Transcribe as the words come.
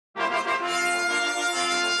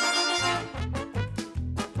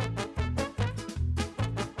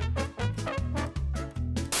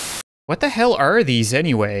What the hell are these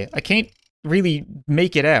anyway? I can't really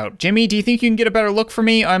make it out. Jimmy, do you think you can get a better look for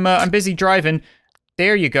me? I'm busy driving.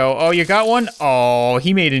 There you go. Oh, you got one? Oh,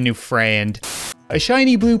 he made a new friend. A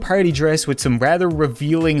shiny blue party dress with some rather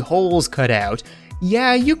revealing holes cut out.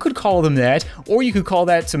 Yeah, you could call them that, or you could call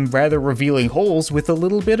that some rather revealing holes with a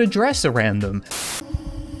little bit of dress around them.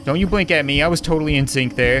 Don't you blink at me, I was totally in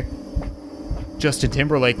sync there. Justin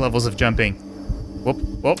Timberlake levels of jumping. Whoop,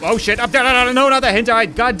 whoop, oh shit, no, not the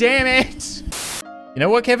hentai, god damn it! You know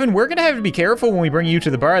what, Kevin, we're gonna have to be careful when we bring you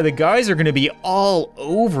to the bar. The guys are gonna be all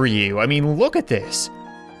over you. I mean, look at this.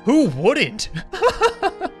 Who wouldn't?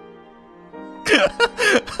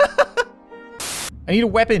 I need a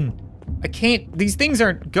weapon. I can't, these things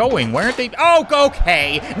aren't going. Why aren't they? Oh,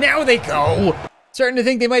 okay, now they go. Starting to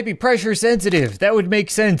think they might be pressure sensitive. That would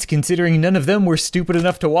make sense considering none of them were stupid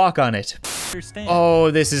enough to walk on it.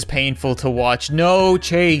 Oh, this is painful to watch. No,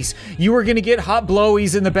 Chase, you were gonna get hot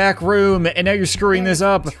blowies in the back room and now you're screwing this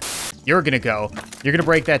up. You're gonna go. You're gonna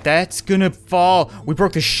break that. That's gonna fall. We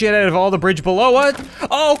broke the shit out of all the bridge below us.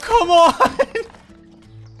 Oh, come on.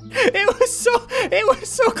 It was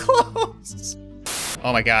so close.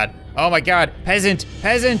 Oh my god. Oh my god. Peasant,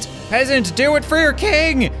 peasant, peasant, do it for your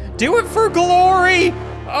king. Do it for glory.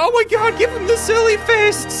 Oh my god, give him the silly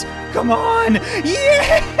fists. Come on.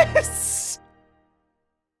 Yes.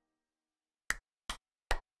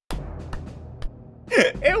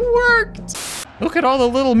 It worked. Look at all the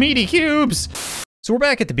little meaty cubes. So we're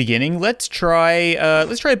back at the beginning. Let's try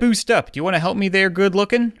boost up. Do you want to help me there, good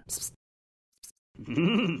looking?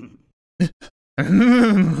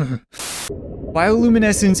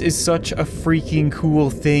 Bioluminescence is such a freaking cool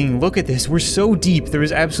thing. Look at this, we're so deep, there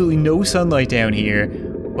is absolutely no sunlight down here,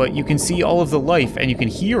 but you can see all of the life and you can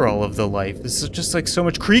hear all of the life. This is just like so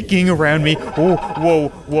much creaking around me. Oh, whoa,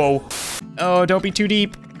 whoa. Oh, don't be too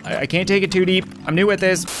deep. I can't take it too deep. I'm new at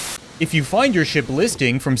this. If you find your ship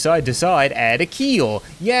listing from side to side, add a keel.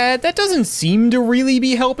 Yeah, that doesn't seem to really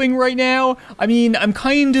be helping right now. I mean, I'm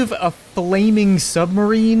kind of a flaming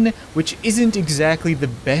submarine, which isn't exactly the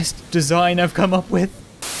best design I've come up with.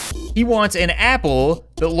 He wants an apple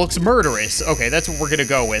that looks murderous. Okay, that's what we're gonna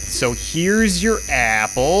go with. So here's your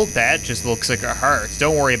apple. That just looks like a heart.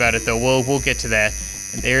 Don't worry about it though, we'll get to that.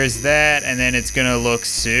 And there's that, and then it's gonna look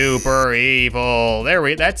super evil.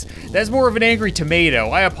 That's more of an angry tomato.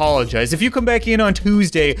 I apologize. If you come back in on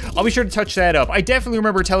Tuesday, I'll be sure to touch that up. I definitely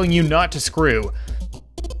remember telling you not to screw.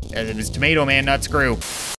 It was Tomato Man, not screw.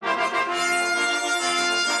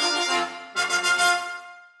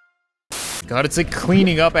 God, it's like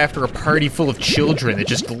cleaning up after a party full of children that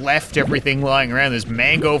just left everything lying around. There's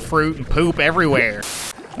mango fruit and poop everywhere.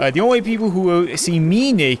 The only people who see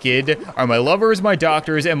me naked are my lovers, my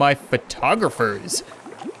doctors, and my photographers.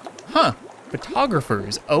 Huh,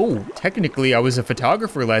 photographers. Oh, technically I was a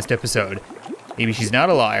photographer last episode. Maybe she's not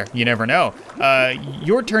a liar, you never know.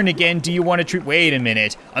 Your turn again, do you want to treat, wait a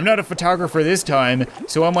minute. I'm not a photographer this time,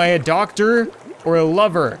 so am I a doctor or a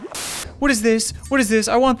lover? What is this? What is this?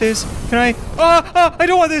 I want this. Can I? I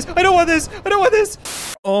don't want this. I don't want this. I don't want this.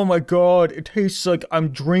 Oh my god, it tastes like I'm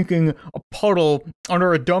drinking a puddle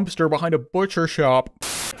under a dumpster behind a butcher shop.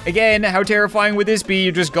 Again, how terrifying would this be?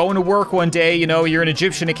 You're just going to work one day, you know, you're an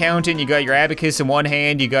Egyptian accountant, you got your abacus in one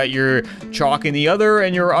hand, you got your chalk in the other,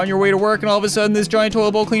 and you're on your way to work, and all of a sudden this giant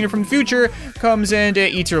toilet bowl cleaner from the future comes and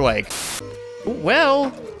eats your leg.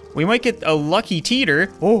 Well, we might get a lucky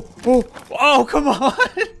teeter. Oh, come on.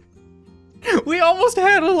 We almost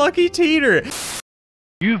had a lucky teeter.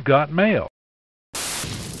 You've got mail.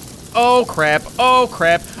 Oh crap, oh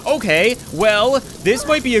crap. Okay, well, this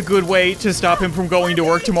might be a good way to stop him from going to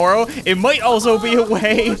work tomorrow. It might also be a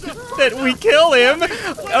way that we kill him.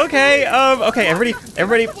 Okay, okay,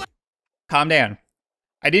 everybody, calm down.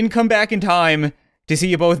 I didn't come back in time to see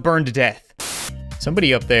you both burn to death.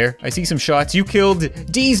 Somebody up there, I see some shots. You killed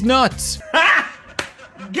D's nuts. Ha!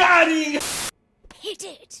 Got him! Hit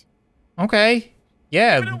it. Okay,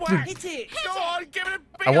 yeah. Hit it! Go on, give it a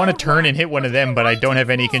big I want to old turn and hit one of them, but I don't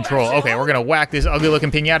have any control. Okay, we're gonna whack this ugly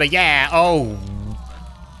looking piñata. Yeah, oh.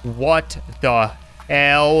 What the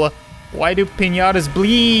hell? Why do piñatas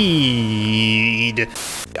bleed?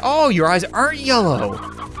 Oh, your eyes aren't yellow.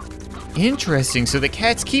 Interesting, so the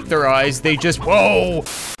cats keep their eyes, they just, whoa.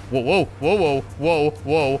 Whoa, whoa, whoa, whoa, whoa,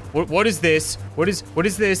 whoa. What is this? What is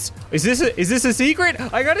this? Is this a secret?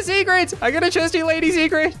 I got a secret. I got a chesty lady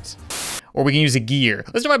secret. Or we can use a gear.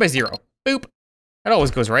 Let's divide by 0. Boop. That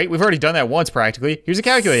always goes right. We've already done that once practically. Here's a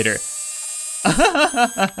calculator.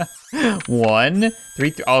 1,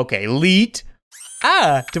 3, okay, leet.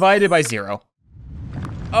 Divided by 0.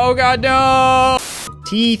 Oh god, no!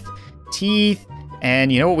 Teeth, teeth,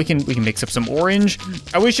 And you know what, we can mix up some orange.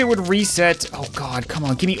 I wish it would reset. Oh God, come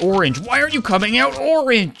on, give me orange. Why aren't you coming out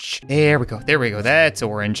orange? There we go, that's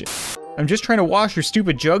orange. I'm just trying to wash your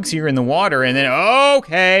stupid jugs here in the water and then,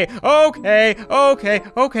 okay.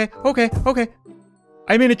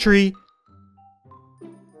 I'm in a tree.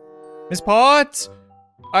 Miss Potts,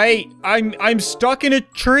 I'm stuck in a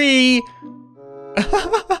tree.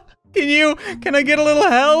 Can I get a little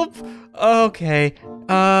help? Okay,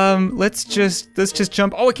 let's just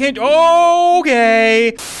jump. Oh, I can't,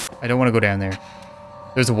 okay. I don't wanna go down there.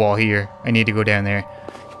 There's a wall here. I need to go down there.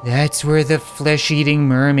 That's where the flesh-eating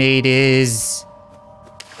mermaid is.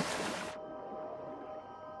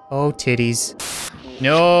 Oh, titties.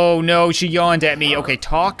 No, she yawned at me. Okay,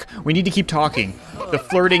 talk. We need to keep talking. The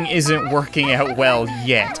flirting isn't working out well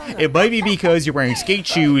yet. It might be because you're wearing skate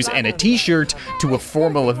shoes and a t-shirt to a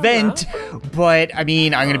formal event, but I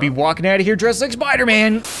mean, I'm gonna be walking out of here dressed like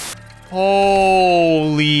Spider-Man.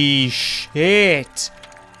 Holy shit.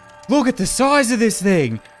 Look at the size of this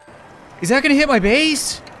thing. Is that gonna hit my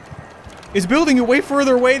base? It's building it way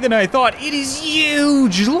further away than I thought. It is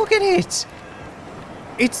huge, look at it.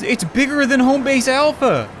 It's bigger than Home Base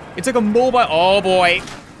Alpha. It's like a mobile, oh boy.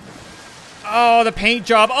 Oh, the paint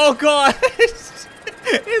job, oh God.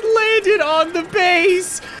 It landed on the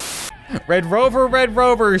base. Red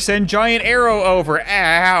Rover, send giant arrow over,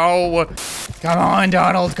 ow. Come on,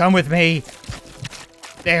 Donald, come with me.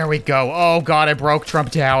 There we go, oh God, I broke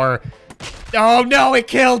Trump Tower. Oh no, it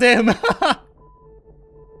killed him.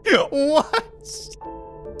 What?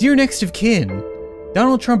 Dear next of kin,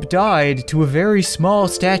 Donald Trump died to a very small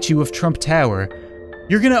statue of Trump Tower.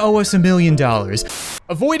 You're gonna owe us $1 million.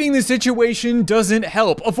 Avoiding the situation doesn't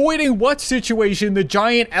help. Avoiding what situation? The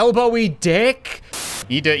giant elbowy dick?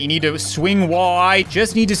 You need to swing wide.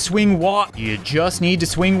 Just need to swing wide. You just need to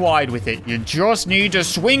swing wide with it. You just need to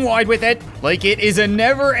swing wide with it. Like it is a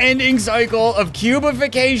never-ending cycle of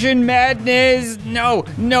cubification madness. No.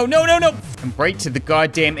 I'm right to the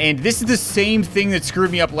goddamn end. This is the same thing that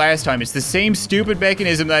screwed me up last time. It's the same stupid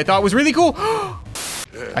mechanism that I thought was really cool.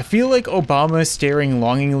 I feel like Obama staring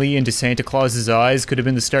longingly into Santa Claus's eyes could have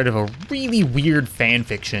been the start of a really weird fan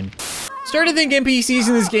fiction. Started to think NPCs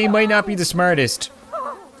in this game might not be the smartest.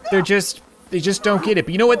 They just don't get it.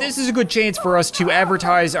 But you know what? This is a good chance for us to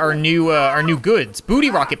advertise our new goods. Booty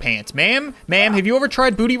rocket pants, ma'am. Ma'am, have you ever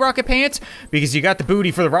tried booty rocket pants? Because you got the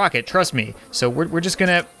booty for the rocket, trust me. So we're just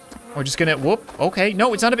gonna, whoop, okay.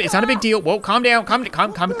 No, it's not a big deal. Whoa, calm down, calm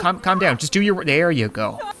down. Just do your, there you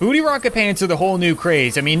go. Booty rocket pants are the whole new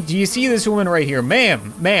craze. I mean, do you see this woman right here?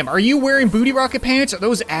 Ma'am, are you wearing booty rocket pants? Are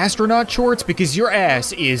those astronaut shorts? Because your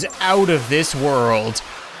ass is out of this world.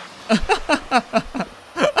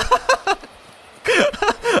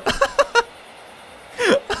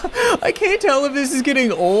 I can't tell if this is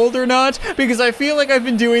getting old or not, because I feel like I've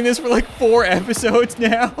been doing this for like 4 episodes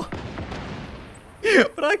now.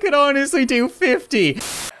 But I could honestly do 50.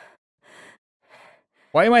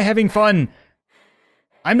 Why am I having fun?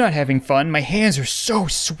 I'm not having fun. My hands are so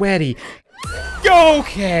sweaty.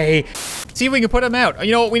 Okay. See if we can put them out.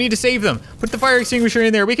 You know what? We need to save them. Put the fire extinguisher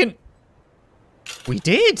in there. We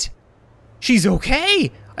did. She's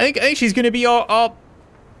okay. I think she's gonna be all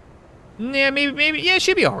yeah, maybe, yeah,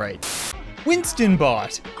 she'll be all right. Winston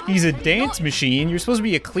Bot. He's a dance machine. You're supposed to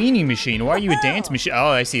be a cleaning machine. Why are you a dance machine? Oh,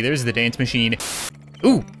 I see, there's the dance machine.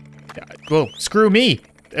 Ooh, well, screw me.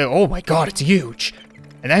 Oh my God, it's huge.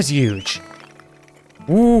 And that's huge.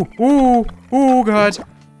 Ooh, God.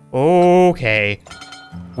 Okay,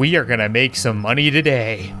 we are gonna make some money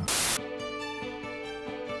today.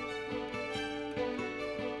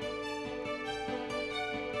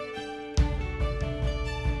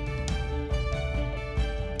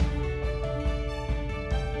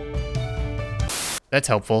 That's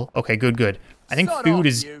helpful. Okay, good. I think food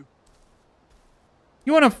is... You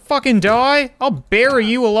wanna fucking die? I'll bury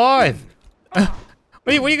you alive. What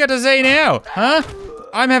do you got to say now, huh?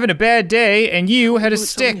 I'm having a bad day, and you had a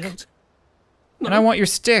stick. And I want your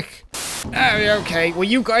stick. Okay, will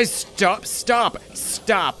you guys stop? Just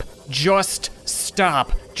stop. Just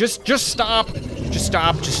stop.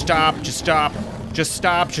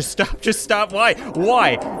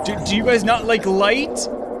 Why? Do you guys not like light?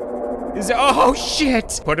 Oh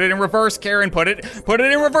shit! Put it in reverse, Karen. Put it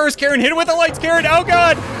in reverse, Karen. Hit it with the lights, Karen. Oh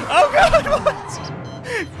God! What?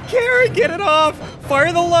 Karen, get it off!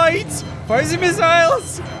 Fire the lights! Fire some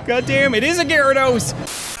missiles! God damn, it is a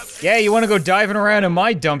Gyarados! Yeah, you wanna go diving around in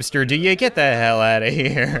my dumpster, do you? Get the hell out of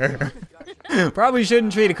here. Probably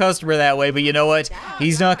shouldn't treat a customer that way, but you know what?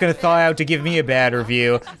 He's not gonna thaw out to give me a bad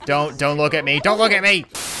review. Don't look at me. Don't look at me!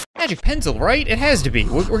 Magic pencil, right? It has to be.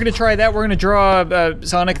 We're gonna try that. We're gonna draw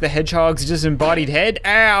Sonic the Hedgehog's disembodied head.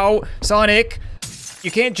 Ow! Sonic,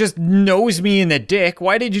 you can't just nose me in the dick.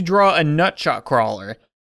 Why did you draw a nutshot crawler?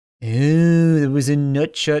 Oh, there was a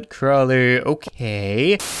nutshot crawler.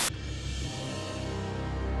 Okay.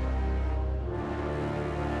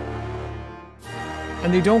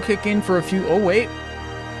 And they don't kick in for a few. Oh, wait.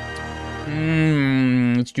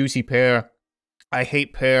 It's juicy pear. I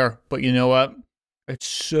hate pear, but you know what? It's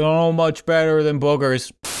so much better than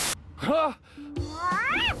boogers.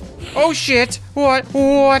 Oh shit! What?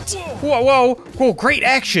 Whoa, whoa, whoa, great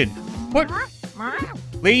action! What?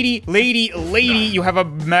 Lady, you have a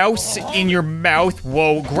mouse in your mouth.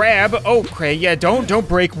 Whoa, grab. Okay, yeah, don't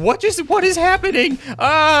break. What is happening?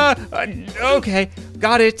 Okay,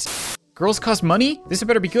 got it. Girls cost money? This had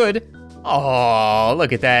better be good. Oh,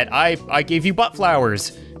 look at that. I gave you butt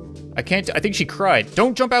flowers. I think she cried.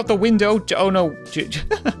 Don't jump out the window. Oh no.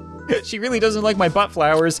 She really doesn't like my butt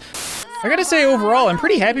flowers. I gotta say, overall, I'm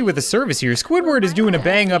pretty happy with the service here. Squidward is doing a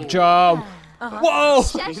bang-up job. Whoa!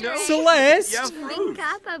 Celeste!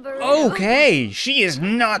 Okay, she is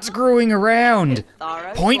not screwing around.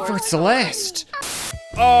 Point for Celeste.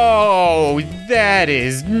 Oh, that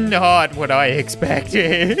is not what I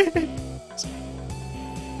expected.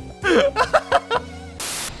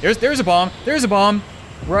 There's a bomb. There's a bomb.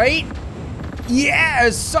 Right?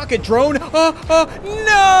 Yeah, suck it, drone. No!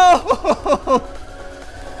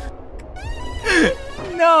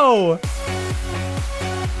 No!